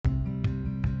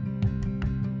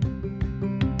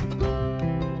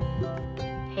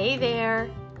Hey there!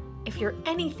 If you're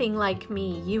anything like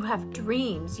me, you have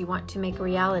dreams you want to make a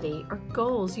reality or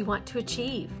goals you want to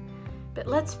achieve. But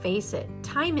let's face it,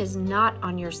 time is not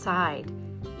on your side.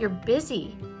 You're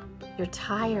busy, you're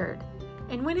tired,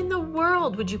 and when in the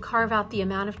world would you carve out the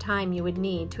amount of time you would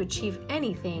need to achieve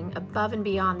anything above and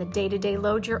beyond the day-to-day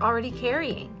load you're already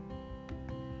carrying?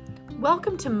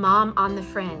 Welcome to Mom on the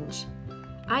Fringe.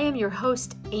 I am your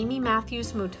host, Amy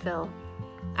Matthews Mutville.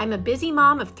 I'm a busy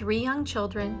mom of 3 young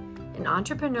children, an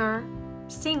entrepreneur,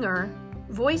 singer,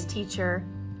 voice teacher,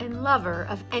 and lover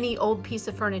of any old piece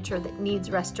of furniture that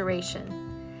needs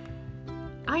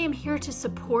restoration. I am here to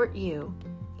support you,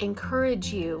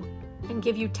 encourage you, and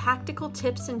give you tactical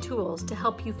tips and tools to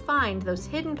help you find those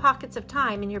hidden pockets of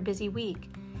time in your busy week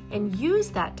and use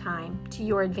that time to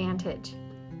your advantage.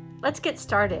 Let's get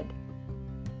started.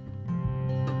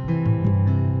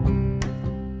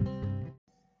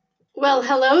 Well,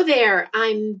 hello there.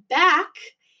 I'm back,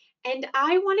 and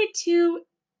I wanted to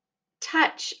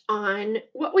touch on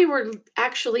what we were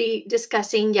actually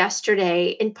discussing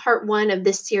yesterday in part 1 of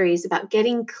this series about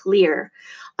getting clear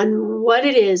on what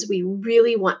it is we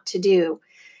really want to do.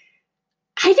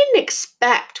 I didn't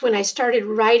expect when I started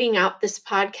writing out this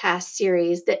podcast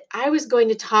series that I was going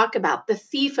to talk about the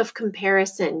thief of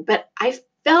comparison, but I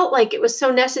felt like it was so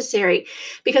necessary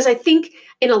because I think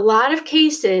in a lot of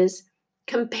cases,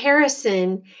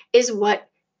 comparison is what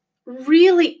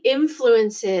really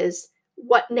influences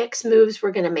what next moves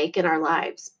we're going to make in our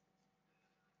lives.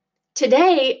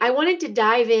 Today, I wanted to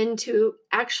dive into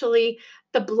actually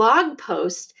the blog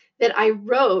post that I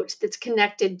wrote that's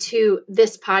connected to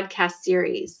this podcast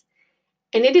series.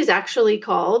 And it is actually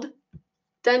called,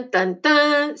 dun, dun,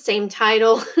 dun, same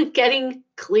title, Getting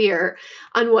Clear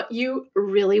on What You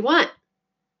Really Want.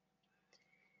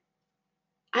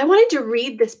 I wanted to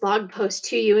read this blog post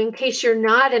to you in case you're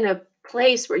not in a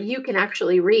place where you can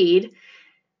actually read.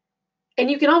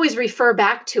 And you can always refer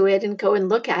back to it and go and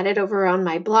look at it over on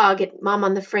my blog at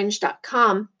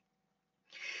momonthefringe.com.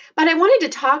 But I wanted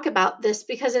to talk about this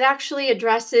because it actually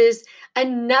addresses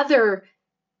another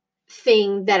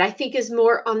thing that I think is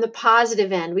more on the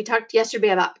positive end. We talked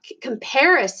yesterday about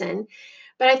comparison,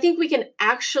 but I think we can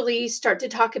actually start to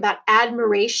talk about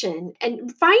admiration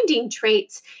and finding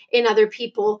traits in other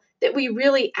people that we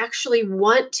really actually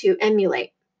want to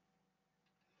emulate.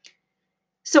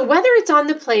 So whether it's on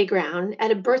the playground, at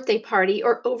a birthday party,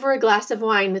 or over a glass of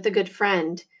wine with a good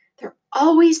friend, there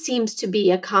always seems to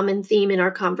be a common theme in our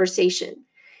conversation.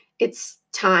 It's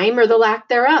time or the lack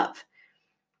thereof.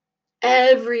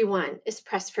 Everyone is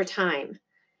pressed for time.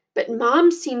 But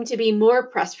moms seem to be more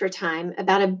pressed for time,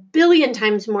 about 1 billion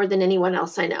times more than anyone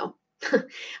else I know.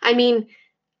 I mean,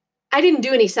 I didn't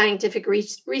do any scientific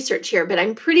research here, but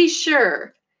I'm pretty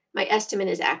sure my estimate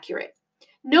is accurate.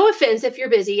 No offense if you're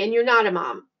busy and you're not a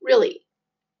mom, really.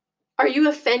 Are you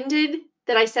offended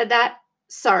that I said that?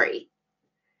 Sorry.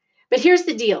 But here's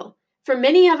the deal. For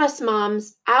many of us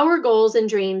moms, our goals and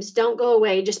dreams don't go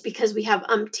away just because we have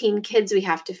umpteen kids we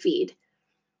have to feed.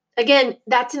 Again,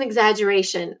 that's an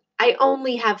exaggeration. I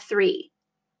only have 3.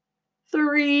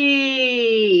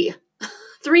 3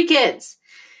 kids.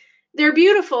 They're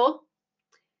beautiful,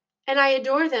 and I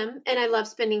adore them, and I love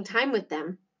spending time with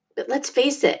them. But let's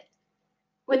face it,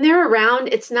 when they're around,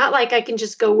 it's not like I can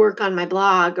just go work on my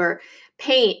blog or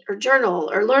paint or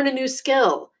journal or learn a new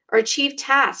skill or achieve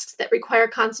tasks that require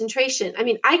concentration. I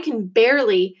mean, I can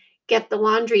barely get the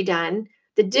laundry done,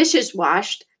 the dishes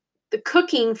washed, the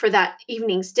cooking for that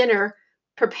evening's dinner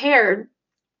prepared,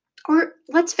 or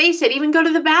let's face it, even go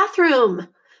to the bathroom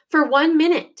for 1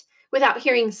 minute without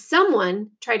hearing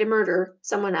someone try to murder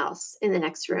someone else in the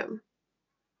next room.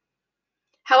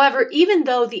 However, even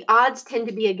though the odds tend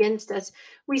to be against us,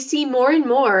 we see more and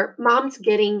more moms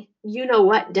getting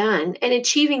you-know-what done and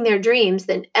achieving their dreams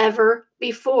than ever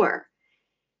before.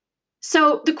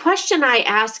 So the question I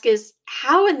ask is,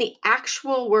 how in the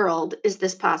actual world is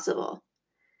this possible?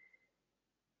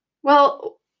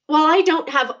 Well, while I don't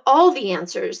have all the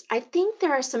answers, I think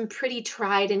there are some pretty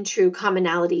tried and true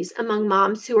commonalities among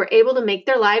moms who are able to make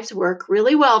their lives work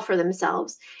really well for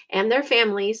themselves and their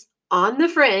families on the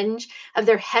fringe of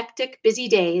their hectic, busy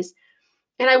days.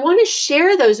 And I want to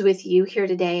share those with you here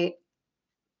today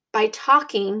by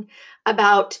talking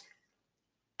about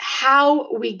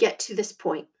how we get to this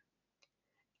point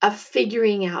of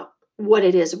figuring out what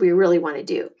it is we really want to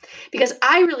do. Because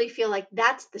I really feel like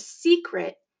that's the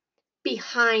secret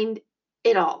behind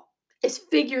it all, is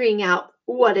figuring out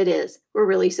what it is we're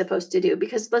really supposed to do.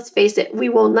 Because let's face it, we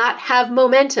will not have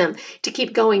momentum to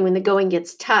keep going when the going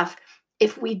gets tough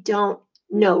if we don't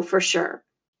know for sure.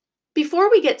 Before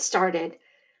we get started,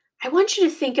 I want you to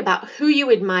think about who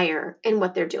you admire and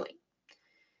what they're doing.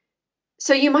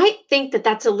 So you might think that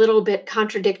that's a little bit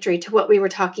contradictory to what we were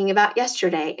talking about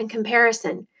yesterday in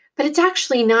comparison, but it's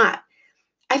actually not.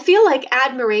 I feel like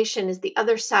admiration is the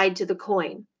other side to the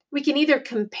coin. We can either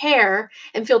compare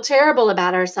and feel terrible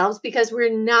about ourselves because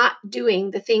we're not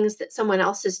doing the things that someone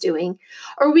else is doing,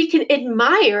 or we can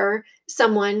admire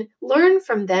someone, learn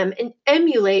from them, and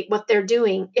emulate what they're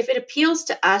doing if it appeals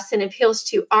to us and appeals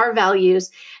to our values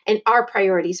and our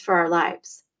priorities for our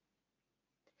lives.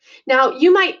 Now,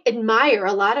 you might admire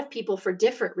a lot of people for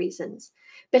different reasons,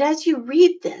 but as you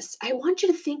read this, I want you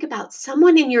to think about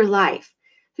someone in your life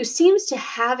who seems to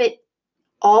have it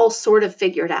all sort of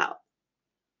figured out.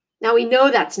 Now, we know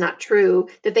that's not true,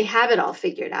 that they have it all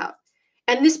figured out.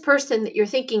 And this person that you're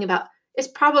thinking about is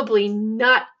probably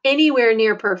not anywhere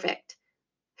near perfect.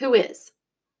 Who is?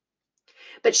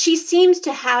 But she seems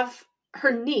to have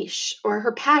her niche or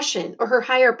her passion or her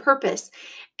higher purpose,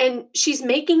 and she's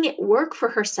making it work for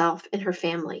herself and her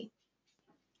family.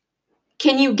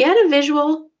 Can you get a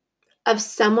visual of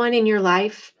someone in your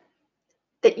life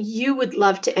that you would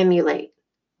love to emulate?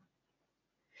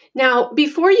 Now,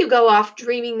 before you go off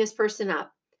dreaming this person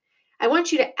up, I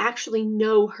want you to actually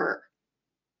know her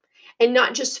and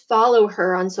not just follow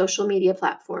her on social media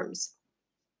platforms.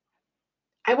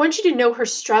 I want you to know her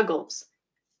struggles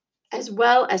as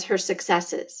well as her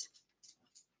successes.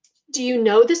 Do you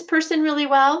know this person really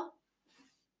well?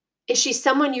 Is she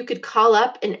someone you could call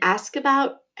up and ask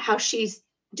about how she's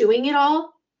doing it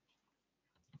all?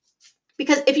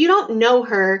 Because if you don't know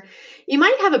her, you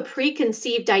might have a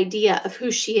preconceived idea of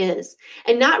who she is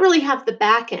and not really have the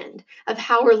back end of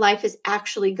how her life is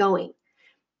actually going.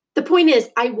 The point is,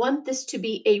 I want this to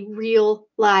be a real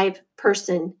live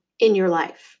person in your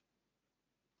life.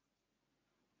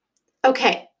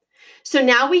 Okay, so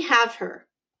now we have her.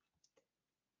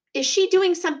 Is she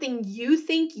doing something you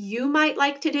think you might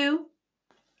like to do?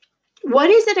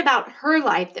 What is it about her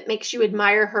life that makes you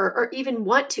admire her or even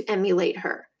want to emulate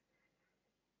her?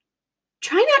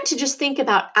 Try not to just think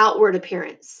about outward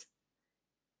appearance.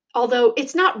 Although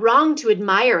it's not wrong to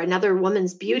admire another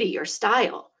woman's beauty or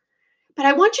style, but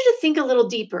I want you to think a little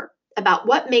deeper about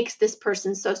what makes this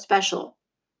person so special.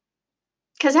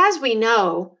 Because as we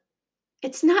know,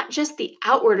 it's not just the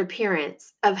outward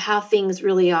appearance of how things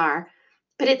really are,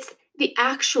 but it's the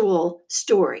actual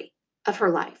story of her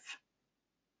life.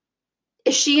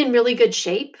 Is she in really good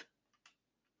shape?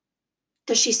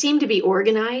 Does she seem to be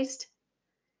organized?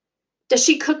 Does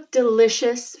she cook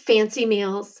delicious, fancy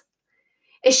meals?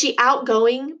 Is she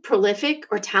outgoing, prolific,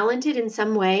 or talented in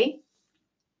some way?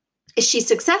 Is she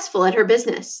successful at her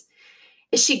business?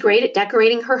 Is she great at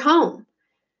decorating her home?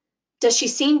 Does she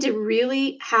seem to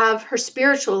really have her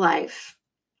spiritual life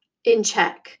in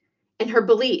check and her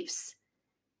beliefs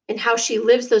and how she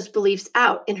lives those beliefs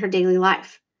out in her daily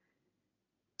life?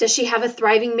 Does she have a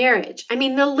thriving marriage? I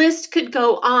mean, the list could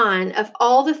go on of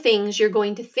all the things you're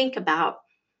going to think about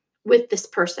with this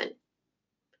person.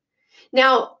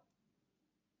 Now,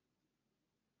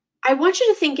 I want you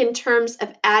to think in terms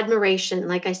of admiration,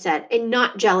 like I said, and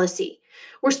not jealousy.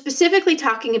 We're specifically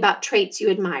talking about traits you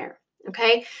admire,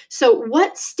 okay? So,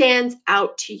 what stands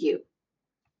out to you?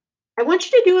 I want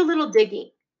you to do a little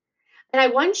digging, and I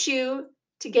want you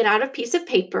to get out a piece of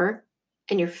paper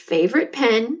and your favorite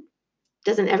pen.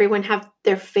 Doesn't everyone have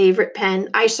their favorite pen?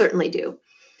 I certainly do.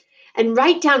 And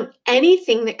write down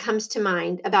anything that comes to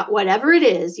mind about whatever it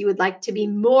is you would like to be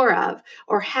more of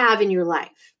or have in your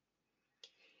life.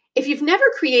 If you've never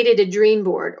created a dream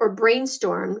board or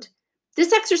brainstormed,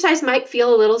 this exercise might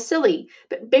feel a little silly,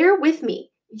 but bear with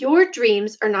me. Your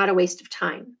dreams are not a waste of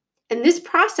time. And this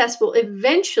process will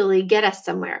eventually get us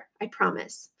somewhere, I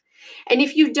promise. And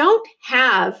if you don't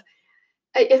have,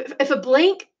 if a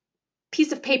blank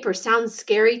piece of paper sounds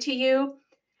scary to you,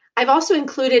 I've also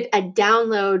included a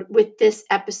download with this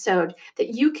episode that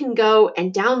you can go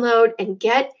and download and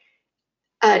get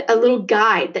a little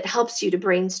guide that helps you to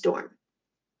brainstorm.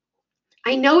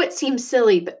 I know it seems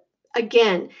silly, but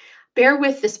again, bear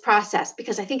with this process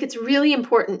because I think it's really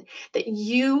important that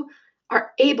you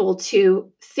are able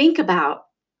to think about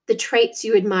the traits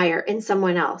you admire in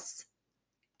someone else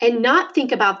and not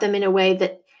think about them in a way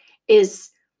that is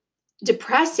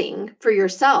depressing for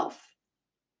yourself,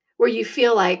 where you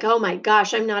feel like, oh my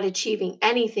gosh, I'm not achieving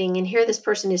anything. And here this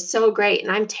person is so great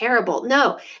and I'm terrible.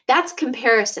 No, that's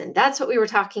comparison. That's what we were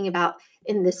talking about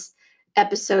in this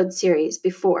episode series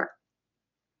before.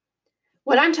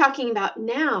 What I'm talking about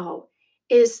now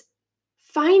is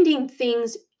finding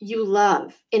things you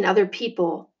love in other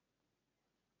people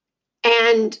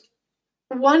and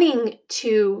wanting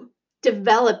to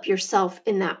develop yourself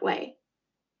in that way.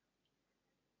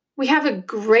 We have a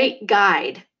great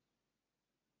guide,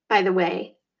 by the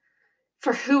way,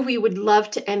 for who we would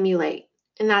love to emulate,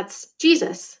 and that's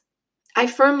Jesus. I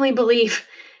firmly believe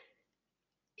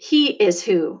he is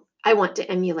who I want to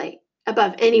emulate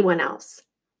above anyone else.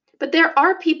 But there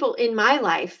are people in my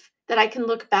life that I can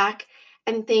look back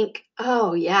and think,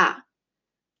 oh yeah,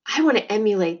 I want to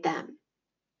emulate them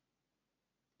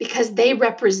because they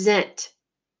represent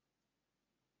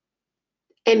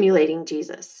emulating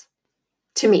Jesus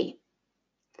to me.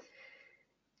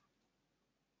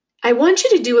 I want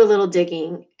you to do a little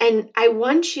digging, and I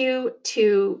want you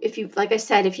to, like I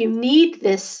said, if you need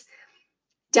this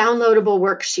downloadable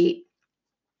worksheet,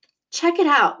 check it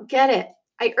out, get it.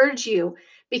 I urge you,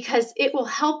 because it will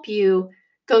help you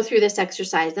go through this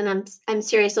exercise. And I'm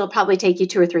serious, it'll probably take you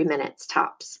 2 or 3 minutes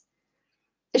tops.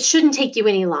 It shouldn't take you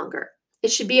any longer.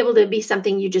 It should be able to be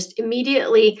something you just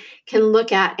immediately can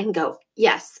look at and go,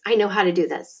 yes, I know how to do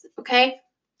this. Okay?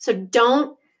 So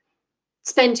don't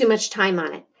spend too much time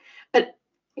on it. But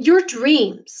your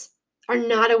dreams are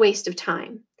not a waste of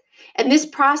time. And this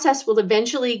process will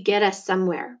eventually get us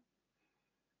somewhere.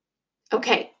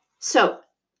 Okay, so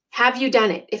have you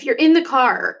done it? If you're in the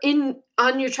car,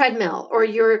 on your treadmill, or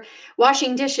you're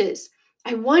washing dishes,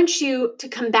 I want you to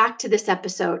come back to this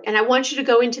episode, and I want you to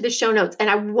go into the show notes, and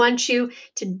I want you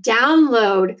to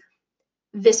download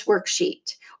this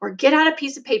worksheet, or get out a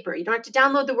piece of paper. You don't have to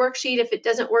download the worksheet if it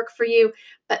doesn't work for you,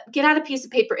 but get out a piece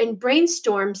of paper and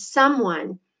brainstorm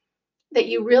someone that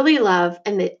you really love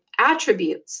and the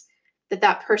attributes that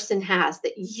that person has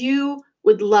that you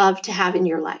would love to have in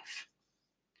your life.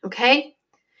 Okay?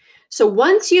 So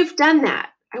once you've done that,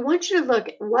 I want you to look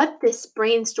at what this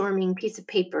brainstorming piece of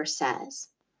paper says.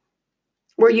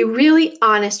 Were you really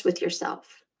honest with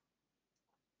yourself?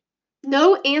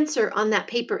 No answer on that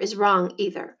paper is wrong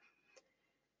either.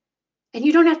 And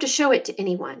you don't have to show it to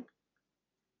anyone.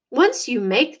 Once you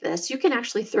make this, you can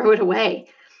actually throw it away.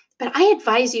 But I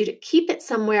advise you to keep it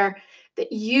somewhere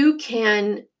that you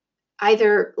can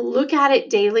either look at it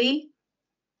daily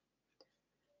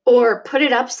or put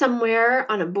it up somewhere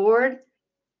on a board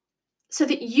so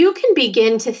that you can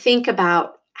begin to think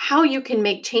about how you can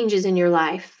make changes in your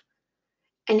life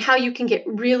and how you can get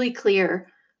really clear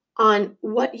on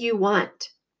what you want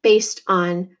based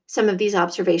on some of these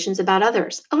observations about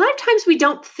others. A lot of times we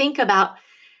don't think about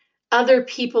other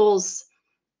people's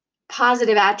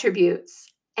positive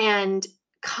attributes and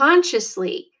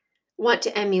consciously want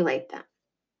to emulate them.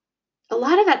 A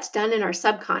lot of that's done in our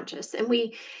subconscious, and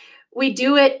we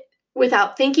do it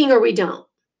without thinking, or we don't,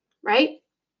 right?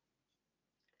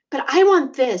 But I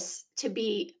want this to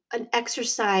be an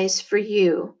exercise for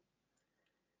you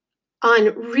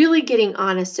on really getting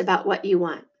honest about what you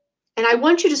want. And I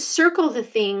want you to circle the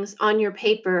things on your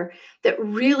paper that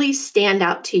really stand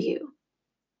out to you.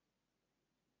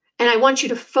 And I want you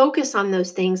to focus on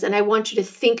those things, and I want you to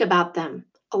think about them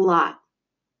a lot.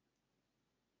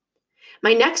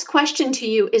 My next question to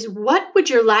you is, what would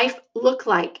your life look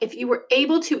like if you were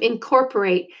able to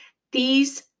incorporate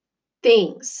these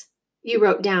things you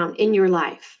wrote down in your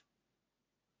life?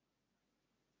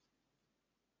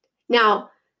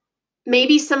 Now,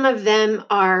 maybe some of them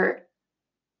are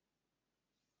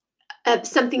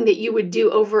something that you would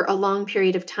do over a long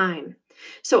period of time.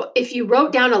 So if you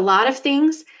wrote down a lot of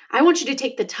things, I want you to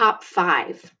take the top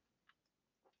 5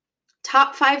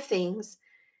 things,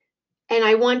 and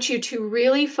I want you to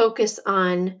really focus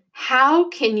on how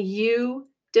can you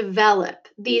develop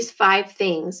these 5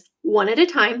 things one at a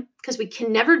time, because we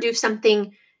can never do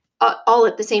something all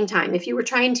at the same time. If you were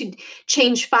trying to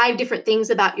change 5 different things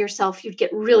about yourself, you'd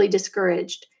get really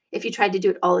discouraged if you tried to do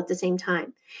it all at the same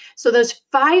time. So those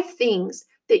 5 things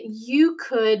that you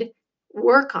could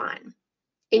work on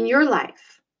in your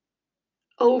life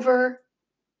over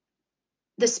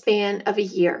the span of a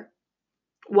year,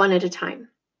 one at a time.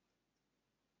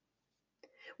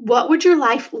 What would your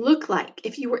life look like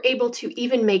if you were able to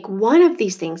even make one of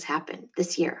these things happen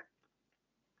this year?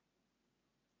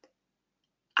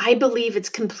 I believe it's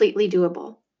completely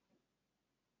doable.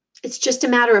 It's just a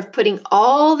matter of putting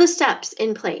all the steps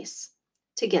in place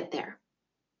to get there.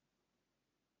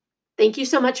 Thank you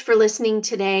so much for listening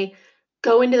today.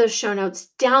 Go into those show notes,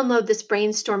 download this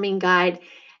brainstorming guide,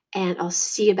 and I'll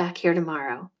see you back here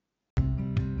tomorrow.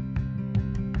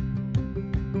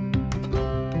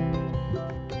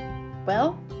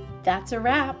 Well, that's a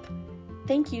wrap.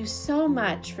 Thank you so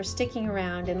much for sticking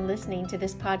around and listening to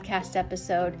this podcast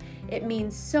episode. It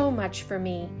means so much for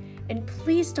me. And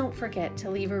please don't forget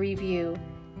to leave a review.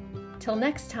 Till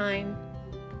next time,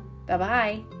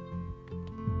 bye-bye.